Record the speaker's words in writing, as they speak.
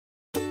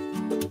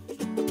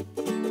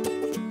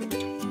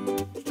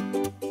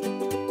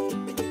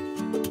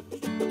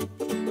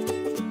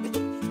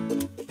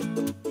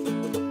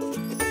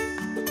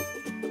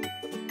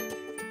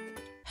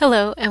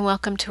Hello and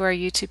welcome to our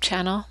YouTube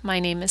channel. My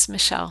name is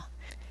Michelle.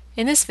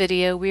 In this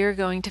video we are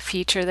going to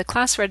feature the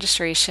Class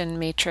Registration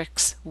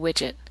Matrix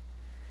widget.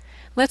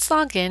 Let's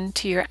log in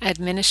to your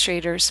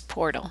Administrator's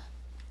portal.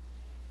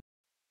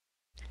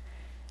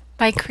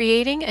 By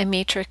creating a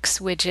matrix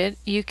widget,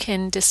 you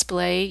can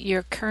display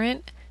your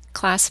current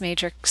class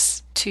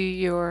matrix to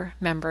your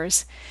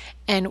members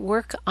and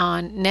work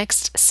on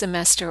next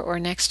semester or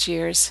next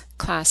year's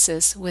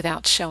classes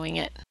without showing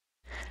it.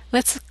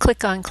 Let's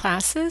click on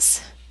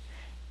Classes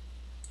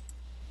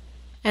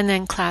and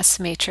then Class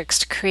Matrix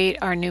to create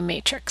our new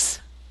matrix.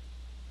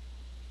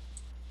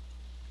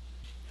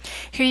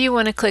 Here you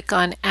want to click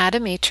on Add a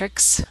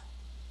Matrix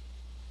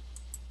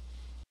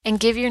and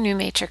give your new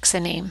matrix a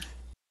name.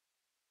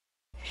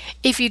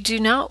 If you do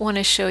not want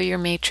to show your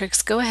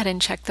matrix, go ahead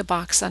and check the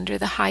box under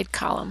the Hide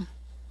column.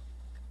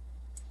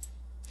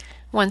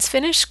 Once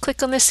finished,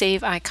 click on the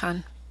Save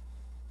icon.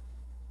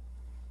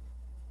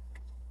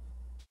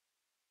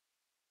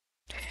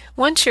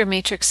 Once your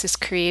matrix is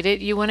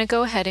created, you want to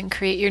go ahead and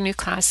create your new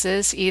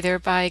classes either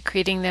by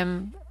creating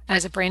them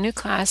as a brand new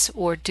class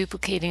or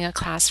duplicating a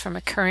class from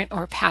a current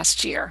or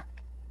past year.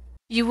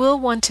 You will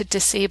want to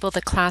disable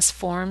the class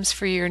forms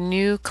for your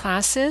new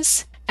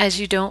classes, as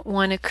you don't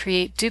want to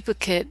create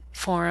duplicate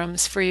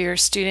forums for your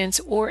students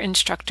or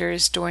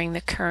instructors during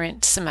the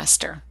current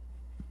semester.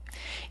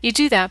 You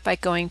do that by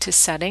going to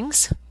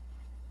Settings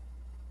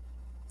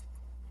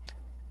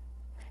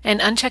and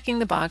unchecking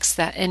the box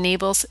that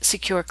enables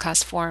secure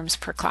class forms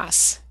per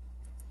class.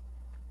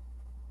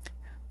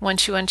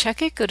 Once you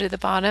uncheck it, go to the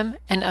bottom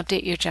and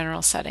update your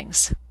general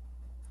settings.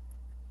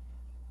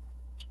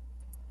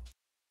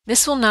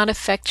 This will not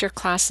affect your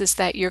classes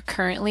that you're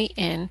currently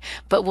in,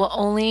 but will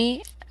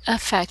only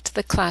affect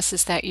the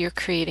classes that you're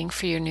creating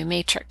for your new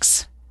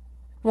matrix.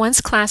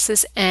 Once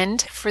classes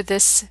end for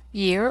this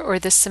year or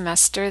this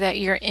semester that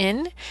you're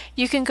in,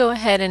 you can go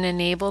ahead and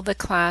enable the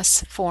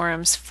class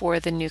forums for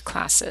the new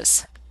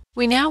classes.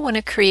 We now want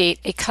to create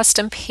a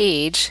custom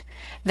page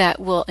that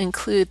will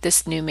include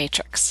this new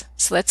matrix.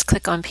 So let's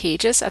click on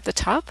Pages at the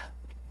top.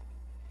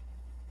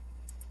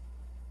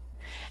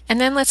 And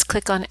then let's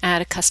click on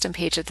Add a Custom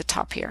Page at the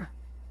top here.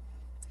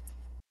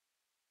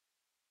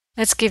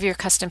 Let's give your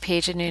custom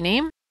page a new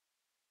name.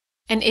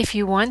 And if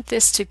you want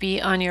this to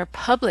be on your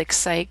public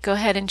site, go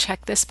ahead and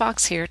check this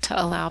box here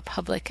to allow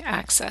public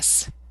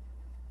access.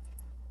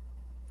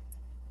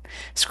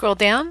 Scroll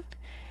down.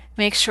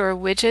 Make sure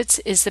Widgets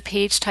is the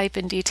page type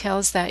and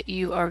details that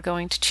you are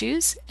going to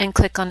choose, and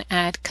click on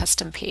Add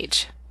Custom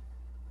Page.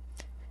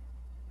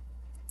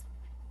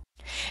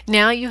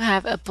 Now you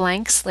have a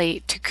blank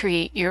slate to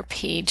create your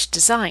page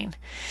design.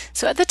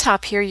 So at the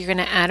top here, you're going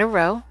to add a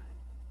row,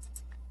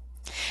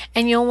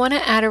 and you'll want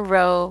to add a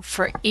row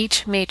for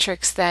each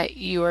matrix that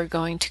you are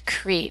going to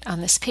create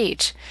on this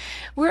page.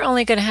 We're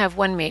only going to have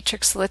one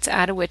matrix, so let's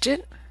add a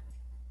widget.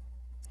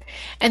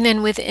 And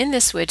then within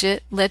this widget,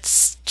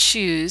 let's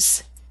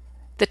choose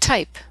the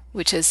type,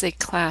 which is a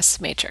class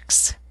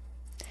matrix.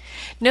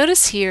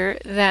 Notice here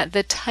that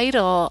the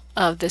title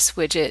of this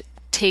widget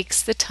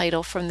takes the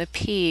title from the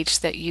page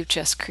that you've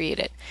just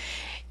created.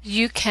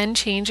 You can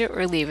change it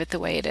or leave it the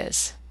way it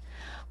is.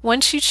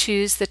 Once you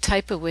choose the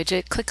type of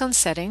widget, click on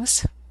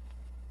Settings,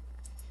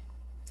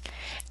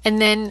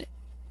 and then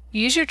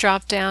use your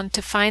drop down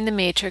to find the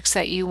matrix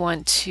that you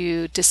want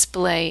to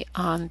display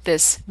on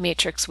this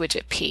matrix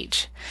widget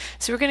page.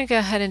 So we're going to go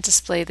ahead and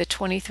display the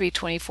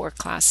 23-24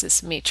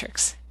 classes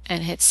matrix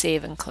and hit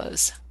Save and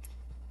Close.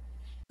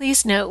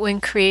 Please note,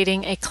 when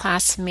creating a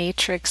class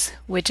matrix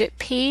widget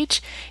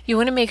page, you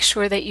want to make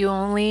sure that you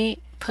only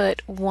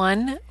put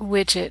one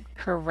widget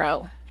per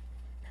row.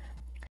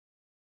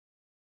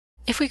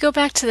 If we go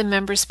back to the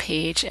members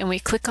page and we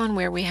click on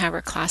where we have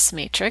our class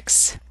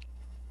matrix,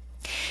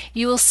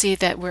 you will see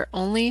that we're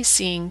only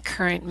seeing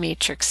current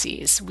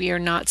matrices. We are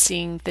not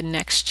seeing the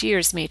next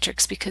year's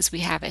matrix because we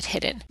have it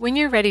hidden. When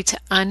you're ready to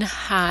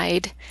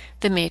unhide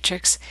the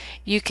matrix,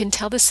 you can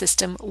tell the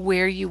system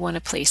where you want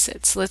to place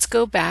it. So let's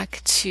go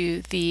back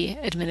to the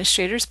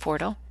Administrator's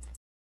portal.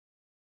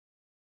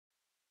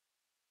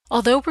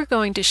 Although we're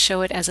going to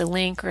show it as a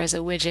link or as a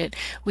widget,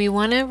 we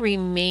want to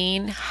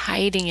remain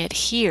hiding it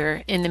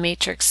here in the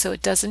matrix so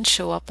it doesn't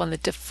show up on the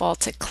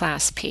defaulted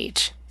class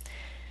page.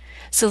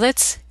 So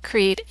let's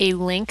create a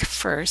link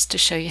first to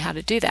show you how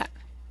to do that.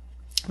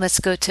 Let's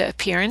go to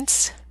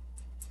Appearance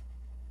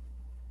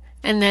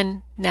and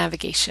then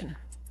Navigation.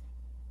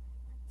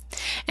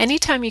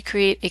 Anytime you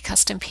create a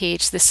custom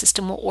page, the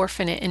system will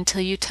orphan it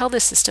until you tell the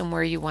system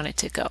where you want it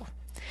to go.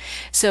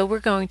 So we're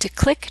going to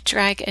click,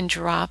 drag, and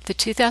drop the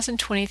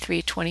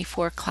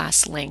 2023-24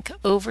 class link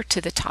over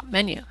to the top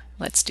menu.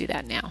 Let's do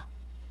that now.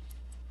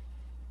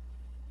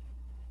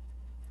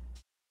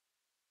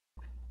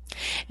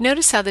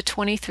 Notice how the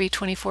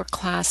 23-24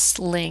 class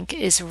link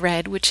is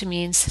red, which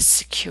means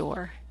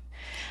secure.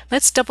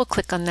 Let's double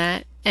click on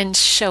that and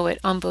show it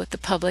on both the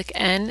public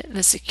and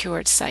the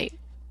secured site.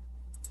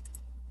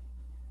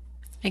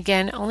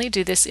 Again, only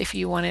do this if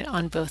you want it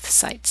on both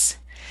sites.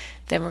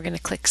 Then we're going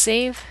to click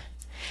Save,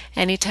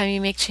 Anytime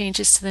you make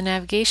changes to the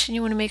navigation,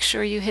 you want to make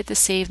sure you hit the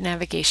Save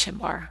Navigation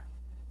bar.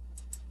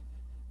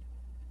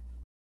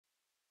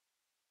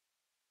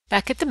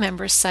 Back at the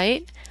members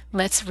site,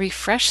 let's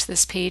refresh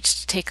this page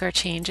to take our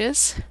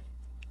changes.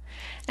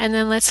 And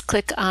then let's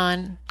click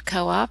on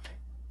Co-op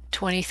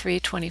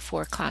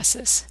 23-24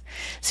 classes.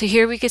 So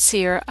here we can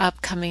see our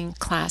upcoming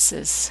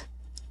classes.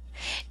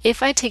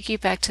 If I take you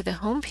back to the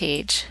home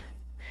page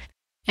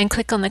and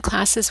click on the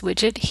Classes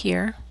widget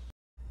here,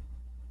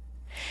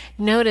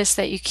 notice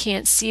that you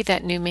can't see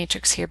that new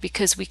matrix here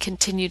because we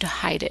continue to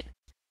hide it.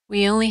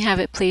 We only have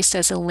it placed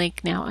as a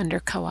link now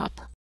under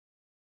Co-op.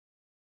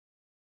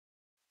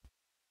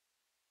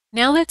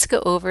 Now let's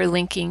go over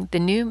linking the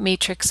new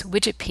matrix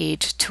widget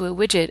page to a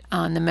widget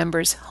on the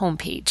members home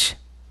page.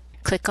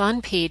 Click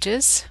on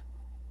Pages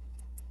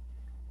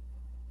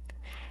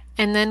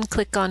and then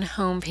click on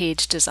Home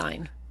Page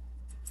Design.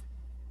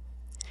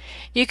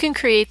 You can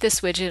create this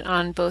widget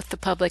on both the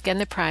public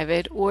and the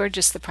private, or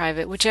just the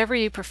private, whichever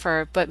you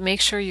prefer, but make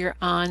sure you're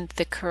on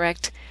the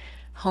correct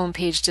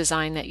homepage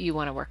design that you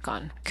want to work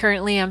on.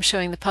 Currently I'm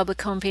showing the public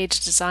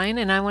homepage design,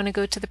 and I want to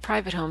go to the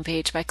private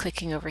homepage by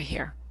clicking over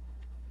here.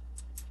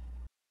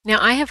 Now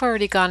I have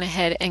already gone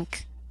ahead and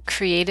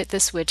created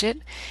this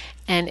widget,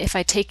 and if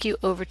I take you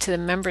over to the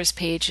members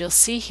page, you'll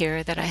see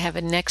here that I have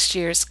a next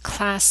year's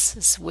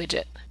classes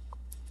widget.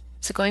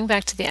 So going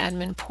back to the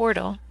admin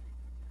portal,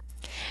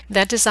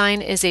 that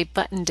design is a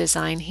button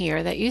design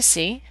here that you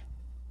see,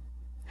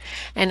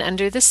 and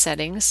under the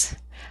settings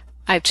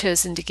I've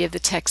chosen to give the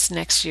text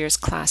next year's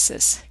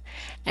classes,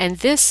 and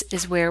this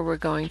is where we're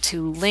going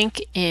to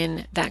link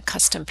in that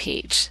custom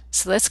page.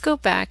 So let's go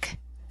back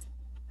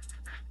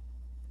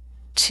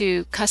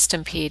to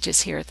custom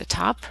pages here at the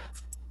top.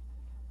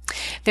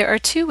 There are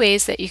two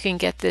ways that you can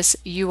get this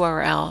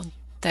URL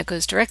that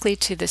goes directly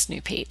to this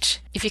new page.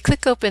 If you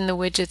click open the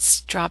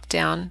widgets drop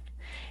down,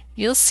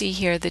 you'll see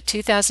here the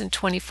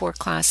 2024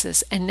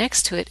 classes, and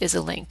next to it is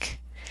a link.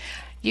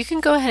 You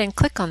can go ahead and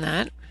click on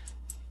that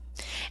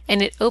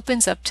and it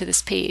opens up to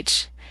this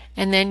page,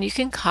 and then you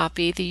can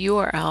copy the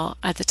URL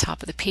at the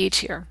top of the page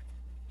here.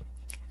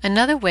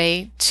 Another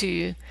way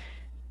to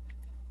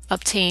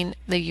obtain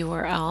the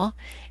URL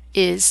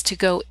is to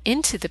go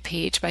into the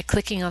page by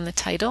clicking on the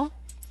title,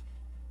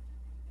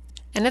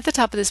 and at the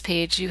top of this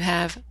page you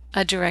have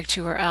a direct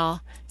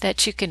URL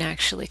that you can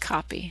actually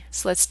copy.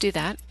 So let's do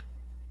that.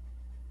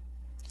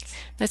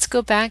 Let's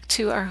go back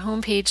to our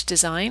homepage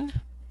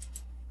design.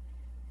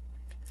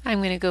 I'm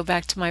going to go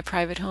back to my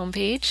private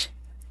homepage,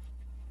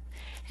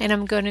 and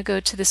I'm going to go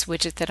to this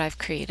widget that I've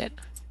created,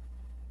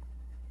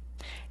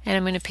 and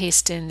I'm going to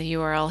paste in the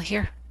URL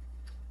here.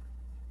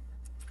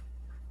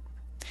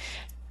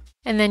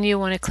 And then you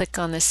want to click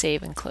on the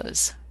Save and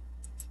Close.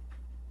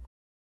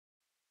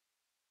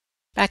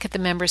 Back at the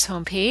members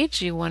home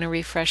page, you want to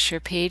refresh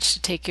your page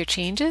to take your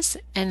changes,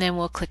 and then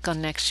we'll click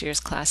on next year's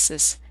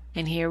classes,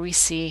 and here we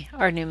see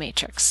our new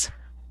matrix.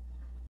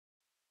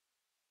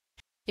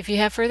 If you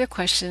have further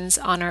questions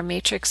on our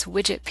matrix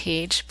widget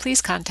page,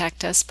 please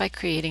contact us by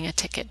creating a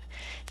ticket.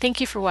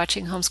 Thank you for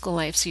watching Homeschool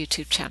Life's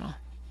YouTube channel.